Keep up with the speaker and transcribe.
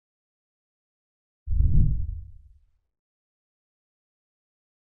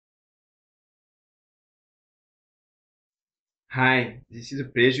Hi, this is a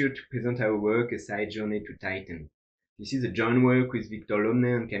pleasure to present our work, A Side Journey to Titan. This is a joint work with Victor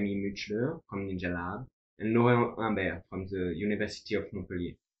Lomné and Camille Mutschler from NinjaLab and Laurent Imbert from the University of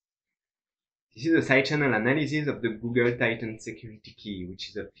Montpellier. This is a side channel analysis of the Google Titan security key, which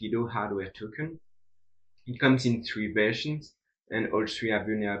is a FIDO hardware token. It comes in 3 versions, and all 3 are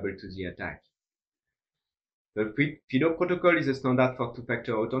vulnerable to the attack. The FIDO protocol is a standard for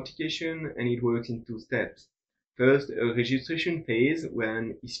 2-factor authentication, and it works in 2 steps. First, a registration phase where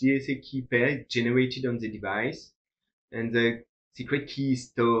an ECDSA key pair is generated on the device, and the secret key is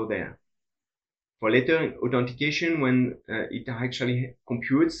stored there. For later authentication, when it actually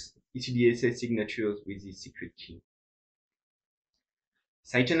computes ECDSA signatures with this secret key.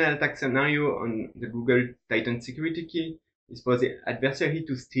 Side channel attack scenario on the Google Titan security key is for the adversary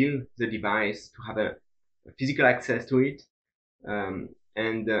to steal the device, to have a physical access to it, and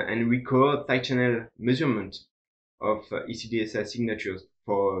record side channel measurement of ECDSA signatures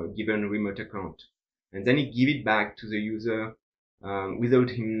for a given remote account. And then it give it back to the user without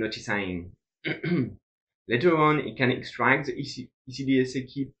him noticing. Later on, it can extract the ECDSA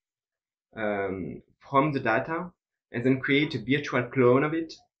key from the data and then create a virtual clone of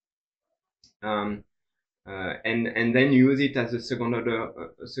it, and then use it as a second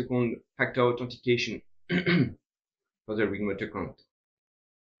factor authentication for the remote account.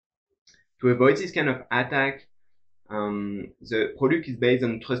 To avoid this kind of attack, the product is based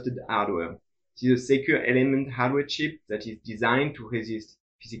on trusted hardware. It is a secure element hardware chip that is designed to resist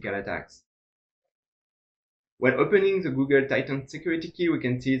physical attacks. When opening the Google Titan security key, we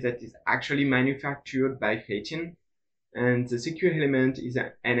can see that it's actually manufactured by FIDO, and the secure element is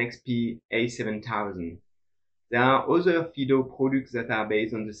an NXP A700x. There are other FIDO products that are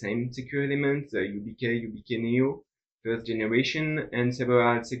based on the same secure element, the UBK Neo, first generation, and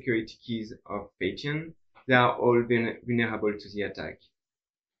several security keys of FIDO. They are all vulnerable to the attack.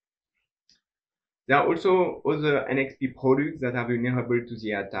 There are also other NXP products that are vulnerable to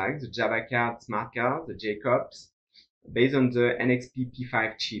the attack, the Java card, smart card, the Jacobs, based on the NXP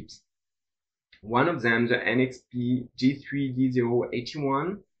P5 chips. One of them, the NXP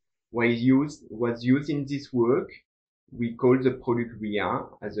G3D081, was used in this work. We call the product Rhea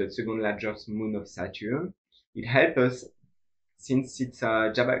as the second largest moon of Saturn. It helps us, since it's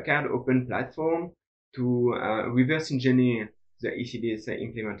a Java card open platform, to reverse engineer the ECDSA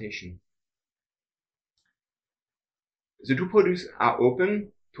implementation. The 2 products are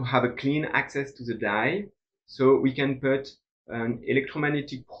open to have a clean access to the die, so we can put an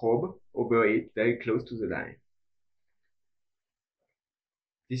electromagnetic probe over it very close to the die.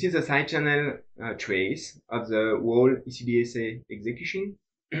 This is a side channel trace of the whole ECDSA execution.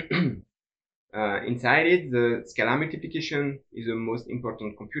 Inside it, the scalar multiplication is the most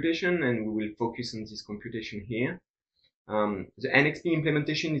important computation, and we will focus on this computation here. The NXP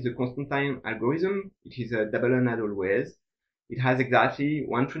implementation is a constant time algorithm. It is a double and add always. It has exactly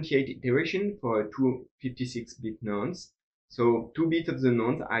 128 iterations for 256-bit nonce. So 2 bits of the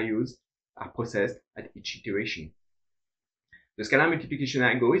nonce are processed at each iteration. The scalar multiplication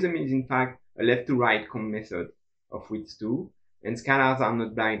algorithm is in fact a left to right comb method of width 2, and scalars are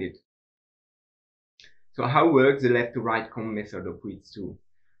not blinded. So how works the left to right comb method of width 2?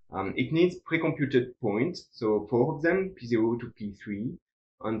 It needs pre-computed points, so 4 of them, P0 to P3,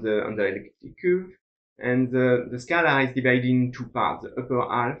 on the elliptic curve, and the scalar is divided in 2 parts, the upper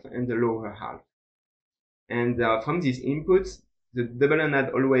half and the lower half. And from these inputs, the double and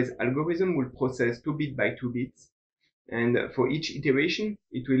add always algorithm will process 2 bits by 2 bits, and for each iteration,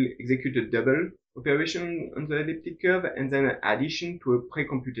 it will execute a double operation on the elliptic curve, and then an addition to a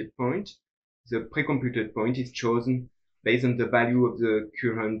pre-computed point. The pre-computed point is chosen based on the value of the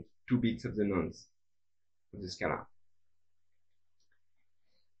current 2 bits of the nonce of the scalar.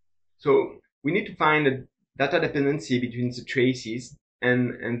 So we need to find a data dependency between the traces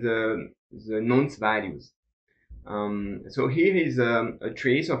and the nonce values. So here is a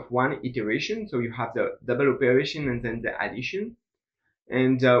trace of 1 iteration. So you have the double operation and then the addition.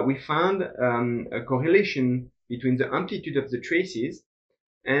 And we found a correlation between the amplitude of the traces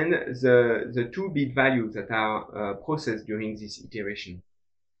and the 2-bit values that are processed during this iteration.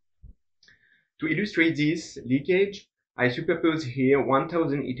 To illustrate this leakage, I superpose here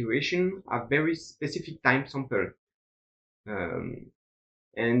 1000 iterations of very specific time sample.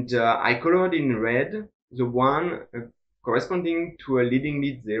 I colored in red the one corresponding to a leading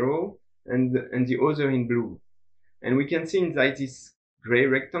bit 0 and the other in blue. And we can see inside this gray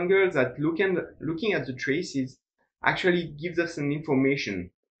rectangle that looking at the traces actually gives us some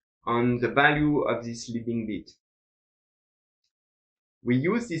information on the value of this leading bit. We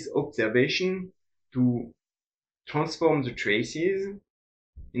use this observation to transform the traces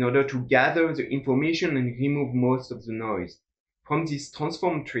in order to gather the information and remove most of the noise. From these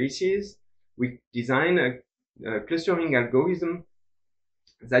transformed traces, we design a clustering algorithm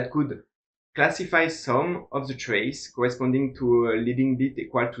that could classify some of the trace corresponding to a leading bit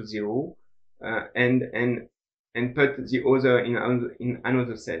equal to 0, and put the other in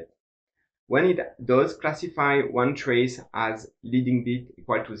another set. When it does classify one trace as leading bit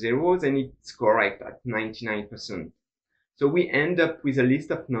equal to 0, then it's correct at 99%. So we end up with a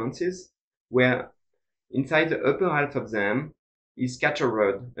list of nonces where inside the upper half of them is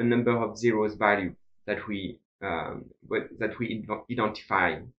scattered a number of zeros value that we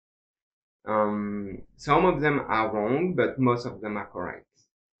identify. Some of them are wrong, but most of them are correct.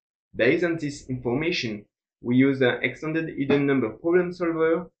 Based on this information, we use the extended hidden number problem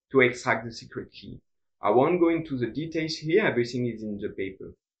solver to extract the secret key. I won't go into the details here, everything is in the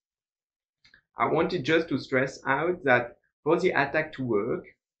paper. I wanted just to stress out that for the attack to work,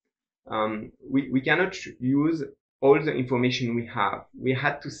 we cannot use all the information we have. We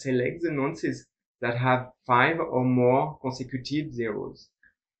had to select the nonces that have 5 or more consecutive zeros.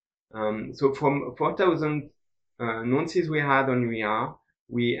 So from 4,000 nonces we had on Rhea,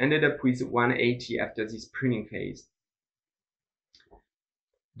 we ended up with 180 after this pruning phase.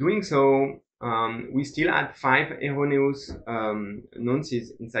 Doing so, we still had 5 erroneous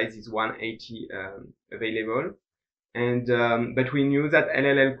nonces inside this 180 available, and but we knew that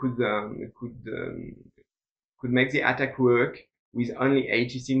LLL could make the attack work with only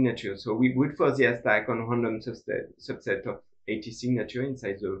 80 signatures. So we would force the attack on a random subset of 80 signatures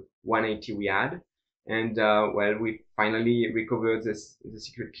inside the 180 we had, and well, we finally recovered the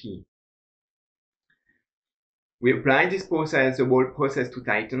secret key. We applied this process, the whole process, to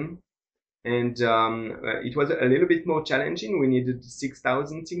Titan, and it was a little bit more challenging. We needed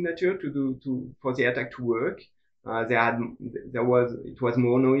 6,000 signatures for the attack to work. It was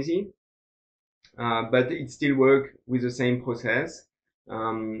more noisy, but it still worked with the same process.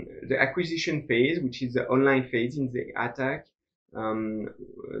 The acquisition phase, which is the online phase in the attack,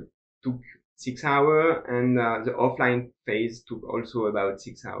 took 6 hours, and the offline phase took also about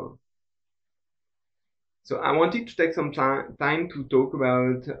 6 hours. So I wanted to take some time to talk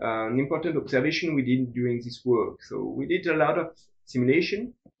about an important observation we did during this work. So we did a lot of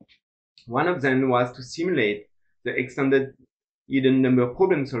simulation. One of them was to simulate the extended hidden number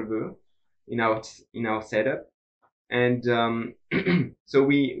problem solver in our setup, and so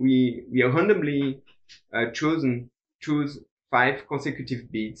we randomly choose 5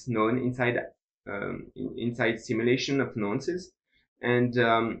 consecutive bits known inside simulation of nonces, and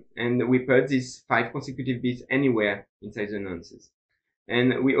we put these 5 consecutive bits anywhere inside the nonces,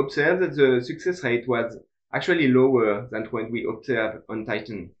 and we observed that the success rate was actually lower than what we observed on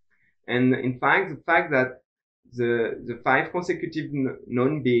Titan. And in fact, the fact that the 5 consecutive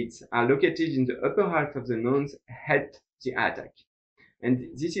known bits are located in the upper half of the nonce helped the attack, and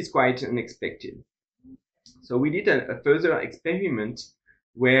this is quite unexpected. So we did a further experiment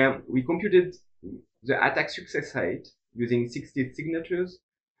where we computed the attack success rate using 60 signatures,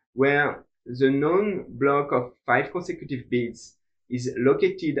 where the known block of 5 consecutive bits is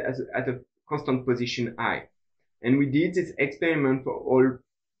located at a constant position I. And we did this experiment for all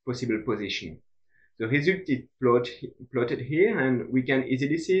possible positions. The result is plotted here, and we can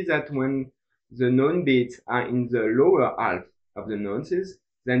easily see that when the known bits are in the lower half of the nonces,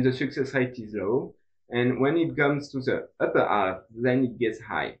 then the success rate is low, and when it comes to the upper half, then it gets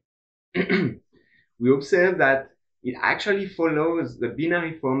high. We observe that it actually follows the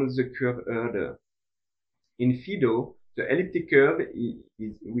binary form of the curve order. In FIDO, the elliptic curve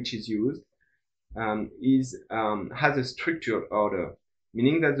which is used has a structured order,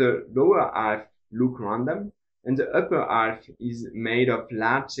 meaning that the lower half look random and the upper half is made of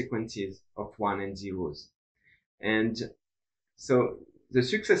large sequences of 1 and zeros. And so the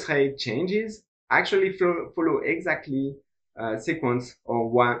success rate changes actually follow exactly a sequence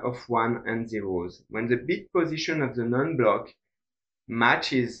of 1 and zeros. When the bit position of the non-block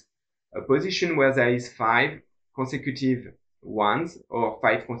matches a position where there is 5 consecutive 1s or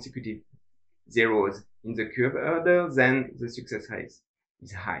 5 consecutive zeros in the curve order, then the success rate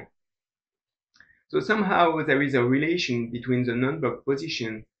is high. So somehow there is a relation between the non-block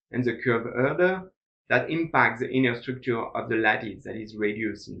position and the curve order that impacts the inner structure of the lattice that is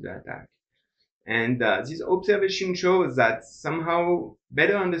reduced in the attack. And this observation shows that somehow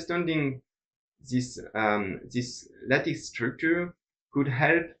better understanding this lattice structure could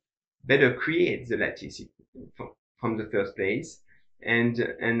help better create the lattice from the first place, and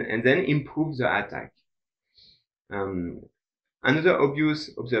then improve the attack. Another obvious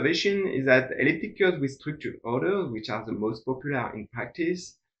observation is that elliptic curves with structured orders, which are the most popular in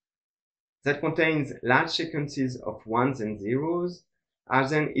practice, that contains large sequences of ones and zeros, are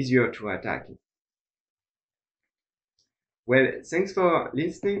then easier to attack. Well, thanks for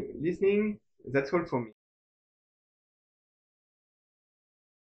listening. That's all for me.